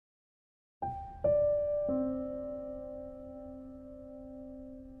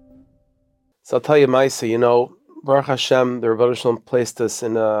So I'll tell you, Maisa, Baruch Hashem, the Rebbe Shalom placed us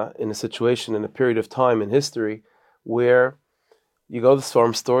in a situation, in a period of time in history, where you go to the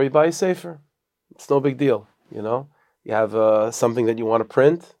Svarim store, you buy a sefer. It's no big deal, You have something that you want to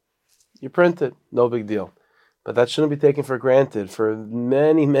print, you print it, no big deal. But that shouldn't be taken for granted. For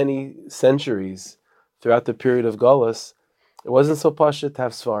many, many centuries, throughout the period of Galus, it wasn't so pashut to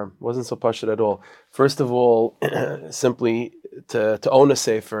have Svarim. It wasn't so pashut at all. First of all, simply to own a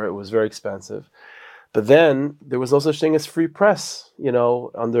sefer, it was very expensive. But then there was no such thing as free press,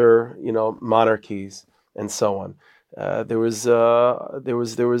 under monarchies and so on. There was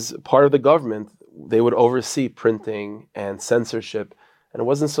part of the government. They would oversee printing and censorship, and it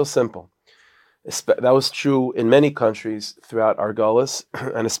wasn't so simple. That was true in many countries throughout Argolis,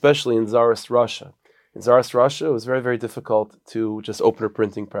 and especially in Tsarist Russia. In Tsarist Russia, it was very, very difficult to just open a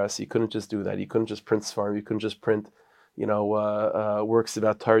printing press. You couldn't just do that. You couldn't just print Svarim. You couldn't just print, works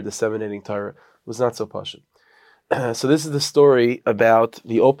about Torah, disseminating Torah. It was not so pashut. So this is the story about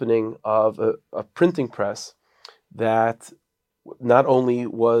the opening of a printing press that not only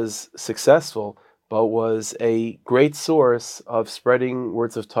was successful, but was a great source of spreading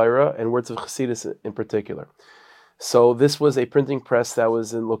words of Torah and words of Chassidus in particular. So this was a printing press that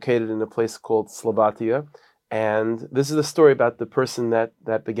was located in a place called Slovakia, and this is the story about the person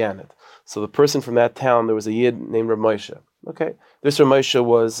that began it. So the person from that town, there was a Yid named Rav Moshe. Okay, this Rav Moshe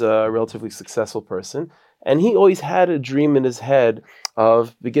was a relatively successful person, and he always had a dream in his head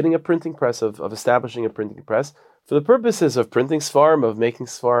of beginning a printing press, of establishing a printing press, for the purposes of printing Svarim, of making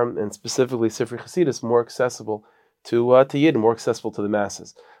Svarim, and specifically Sifrei Chassidus, more accessible to Yid, more accessible to the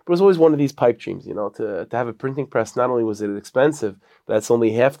masses. But it was always one of these pipe dreams, to have a printing press. Not only was it expensive, but that's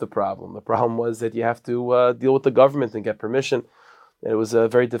only half the problem. The problem was that you have to deal with the government and get permission. It was a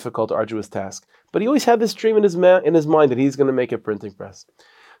very difficult, arduous task. But he always had this dream in his mind that he's going to make a printing press.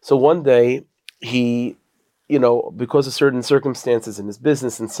 So one day, he, because of certain circumstances in his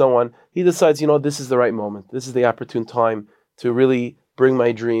business and so on, he decides, this is the right moment. This is the opportune time to really bring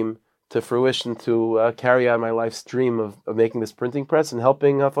my dream to fruition, to carry out my life's dream of making this printing press and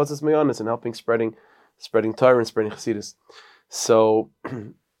helping Fotzes Mayonis and helping spreading Torah and spreading Chassidus. So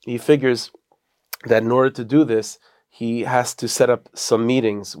he figures that in order to do this, he has to set up some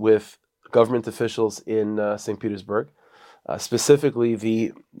meetings with government officials in St. Petersburg, specifically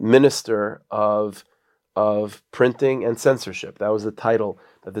the Minister of Printing and Censorship. That was the title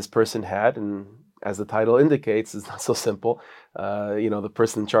that this person had, and as the title indicates, it's not so simple. The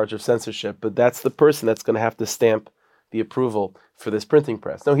person in charge of censorship, but that's the person that's going to have to stamp the approval for this printing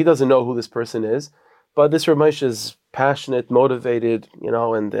press. Now, he doesn't know who this person is, but this Rav Moshe is passionate, motivated,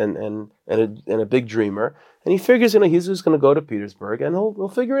 and a big dreamer. And he figures, he's just going to go to Petersburg and he'll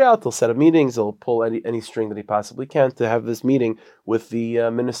figure it out. He'll set up meetings. He'll pull any string that he possibly can to have this meeting with the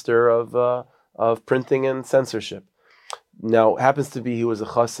Minister of Printing and Censorship. Now, it happens to be he was a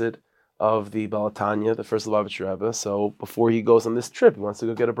chassid of the Baal Tanya, the first Lubavitcher Rebbe. So before he goes on this trip, he wants to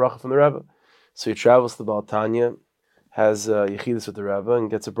go get a bracha from the Rebbe. So he travels to Baal Tanya, has yechidus with the Rebbe,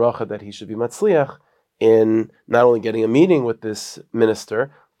 and gets a bracha that he should be matzliach in not only getting a meeting with this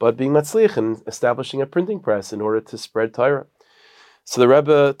minister, but being matzliach in establishing a printing press in order to spread Torah. So the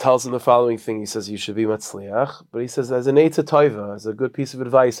Rebbe tells him the following thing. He says, you should be matzliach, but he says, as an eitzah toiva, as a good piece of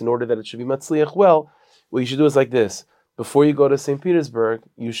advice, in order that it should be matzliach well, what you should do is like this. Before you go to St. Petersburg,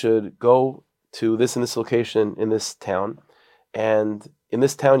 you should go to this and this location in this town. And in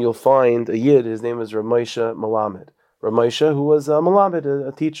this town, you'll find a Yid. His name is Rav Moshe Malamed. Rav Moshe, who was Malamed,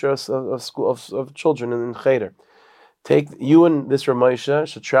 a teacher of school of children in Cheder. You and this Rav Moshe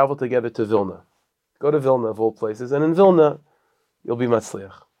should travel together to Vilna. Go to Vilna, of all places. And in Vilna, you'll be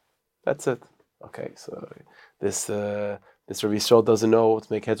Matzliach. That's it. Okay, so this Rav Yisrael doesn't know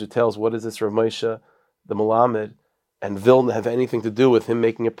to make heads or tails. What is this Rav Moshe, the Malamed, and Vilna have anything to do with him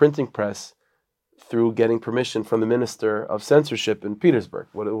making a printing press through getting permission from the Minister of Censorship in Petersburg?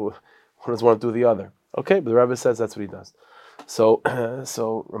 What does one do with the other? Okay, but the Rebbe says that's what he does. So Rav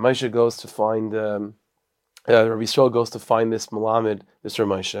Moshe goes to find, Rav Yisrael goes to find this Malamed, this Rav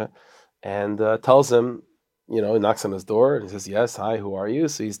Moshe, and tells him, he knocks on his door and he says, yes, hi, who are you?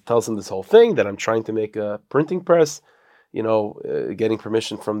 So he tells him this whole thing, that I'm trying to make a printing press, getting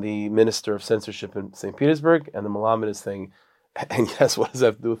permission from the Minister of Censorship in St. Petersburg, and the Malamed is saying, and yes, what does that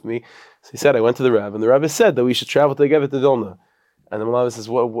have to do with me? So he said, I went to the Rebbe, and the Rebbe said that we should travel together to Vilna. And the Malamed says,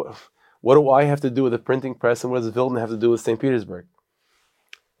 what do I have to do with a printing press, and what does Vilna have to do with St. Petersburg?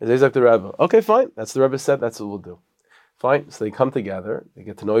 And he's like the Rebbe, okay, fine, that's the Rebbe said, that's what we'll do. Fine, so they come together, they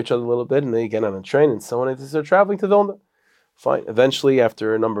get to know each other a little bit, and they get on a train, and so on, and they start traveling to Vilna. Fine, eventually,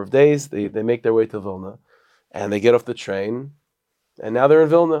 after a number of days, they make their way to Vilna. And they get off the train, and now they're in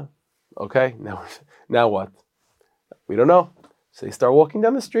Vilna. Okay, now what? We don't know. So they start walking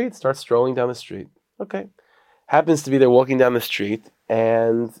down the street, start strolling down the street. Okay. Happens to be they're walking down the street,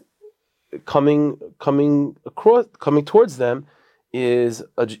 and coming towards them is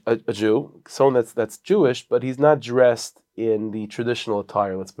a Jew, someone that's Jewish, but he's not dressed in the traditional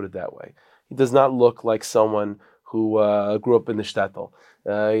attire, let's put it that way. He does not look like someone who grew up in the shtetl.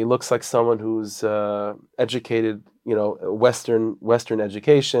 He looks like someone who's educated, Western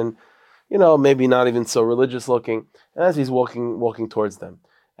education, maybe not even so religious looking. And as he's walking towards them,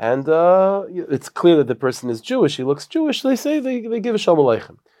 and it's clear that the person is Jewish. He looks Jewish. They say they give a shalom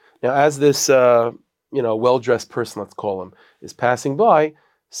aleichem. Now, as this well-dressed person, let's call him, is passing by,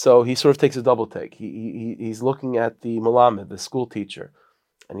 so he sort of takes a double take. He's looking at the malamed, the school teacher,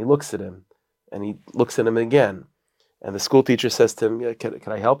 and he looks at him, and he looks at him again, and the school teacher says to him,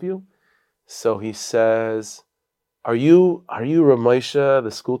 "Can I help you?" So he says, Are you Ramesha,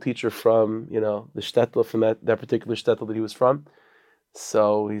 the school teacher from the shtetl, from that particular shtetl that he was from?"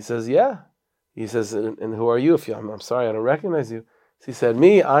 So he says, "Yeah." He says, "And who are you? I'm sorry, I don't recognize you." So he said,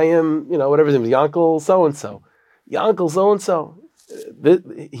 "Me, I am, whatever his name is, Yankel so and so. Yankel so and so.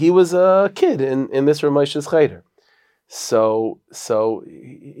 He was a kid in this Ramesha's cheder." So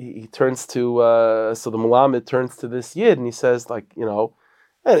he turns to the Malamed turns to this Yid, and he says,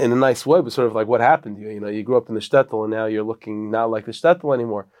 and in a nice way, but sort of like, "What happened to you? You grew up in the shtetl, and now you're looking not like the shtetl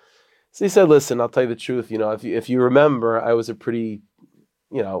anymore." So he said, "Listen, I'll tell you the truth. If you remember, I was a pretty,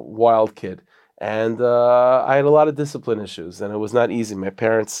 wild kid, and I had a lot of discipline issues, and it was not easy.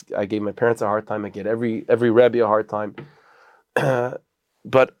 I gave my parents a hard time. I get every Rebbe a hard time.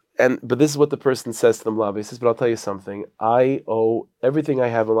 But this is what the person says to the Malamed. He says, "But I'll tell you something. I owe everything I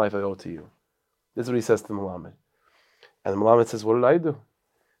have in life. I owe to you." This is what he says to the Malamed. And the Malamed says, "What did I do?"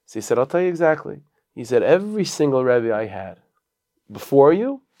 So he said, "I'll tell you exactly." He said, "Every single Rebbe I had, before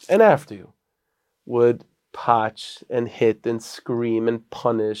you and after you, would potch and hit and scream and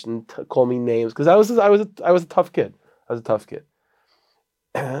punish and call me names, because I was a tough kid. I was a tough kid.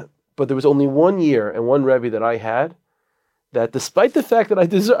 But there was only 1 year and one Rebbe that I had that, despite the fact that I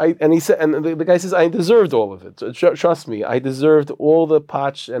deserve, and he said, and the guy says, I deserved all of it. So trust me, I deserved all the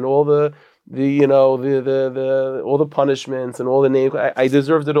potch and all the all the punishments and all the names. I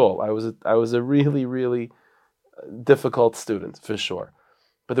deserved it all. I was a really, really difficult student, for sure.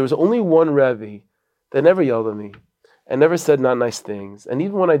 But there was only one Rebbe that never yelled at me and never said not nice things. And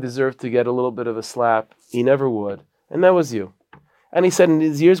even when I deserved to get a little bit of a slap, he never would. And that was you." And he said, and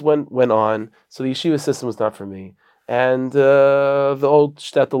as years went on, so the yeshiva system was not for me. And the old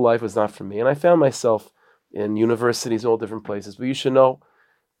shtetl life was not for me. And I found myself in universities, all different places. But you should know,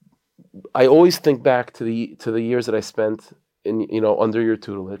 I always think back to the years that I spent in under your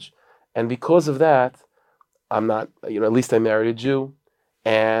tutelage, and because of that, I'm not at least I married a Jew,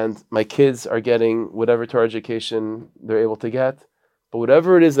 and my kids are getting whatever Torah education they're able to get. But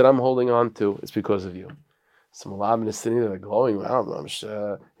whatever it is that I'm holding on to, it's because of you. So Malamed is sitting there glowing. Wow,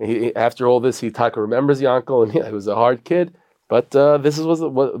 after all this, he remembers Yankel, and he was a hard kid. But this was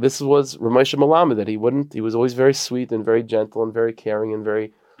Ramesha Malamed, that he was always very sweet and very gentle and very caring and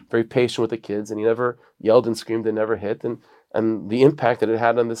very, very patient with the kids, and he never yelled and screamed and never hit, and the impact that it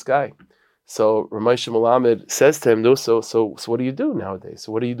had on this guy. So Ramesha Malamed says to him, "No, so what do you do nowadays?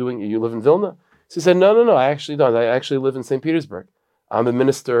 So what are you doing? You live in Vilna?" So he said, No, I actually don't. I actually live in St. Petersburg. I'm the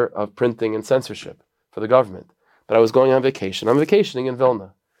minister of printing and censorship for the government. But I was going on vacation. I'm vacationing in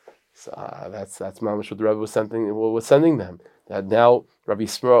Vilna." So that's mamash what the Rebbe was sending them. That now Rabbi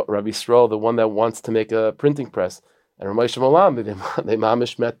Yisrael, the one that wants to make a printing press, and Ramesha Malamed, they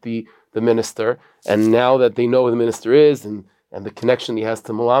mamish met the minister, and now that they know who the minister is and the connection he has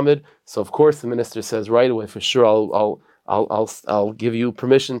to Malamed, so of course the minister says right away, "For sure, I'll give you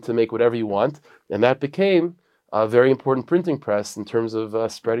permission to make whatever you want," and that became a very important printing press in terms of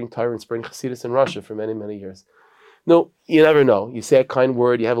spreading Torah and spreading Chassidus in Russia for many, many years. No, you never know. You say a kind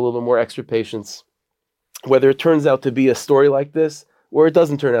word, you have a little bit more extra patience. Whether it turns out to be a story like this, or it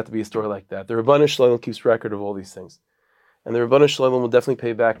doesn't turn out to be a story like that, the Rabbanu Shalom keeps record of all these things. And the Rabbanu Shalom will definitely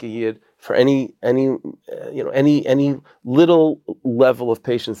pay back a yid for any little level of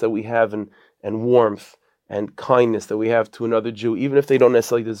patience that we have and warmth and kindness that we have to another Jew, even if they don't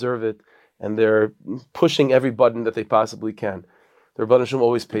necessarily deserve it, and they're pushing every button that they possibly can. The Rabbanu Shalom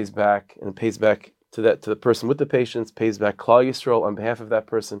always pays back, and it pays back to the person with the patience, pays back Klal Yisrael on behalf of that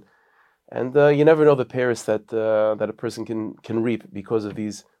person. And you never know the pairs that a person can reap because of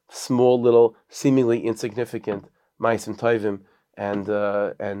these small, little, seemingly insignificant Ma'asim Tovim and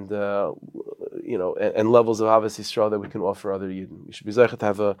levels of Avos Yisrael that we can offer other Yidden. We should be zeichet to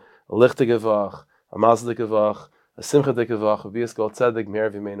have a lichte gevach, a mazle gevach, A simcha dike v'achav b'yis gol tzadik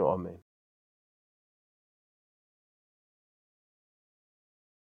me'er v'meinu amen.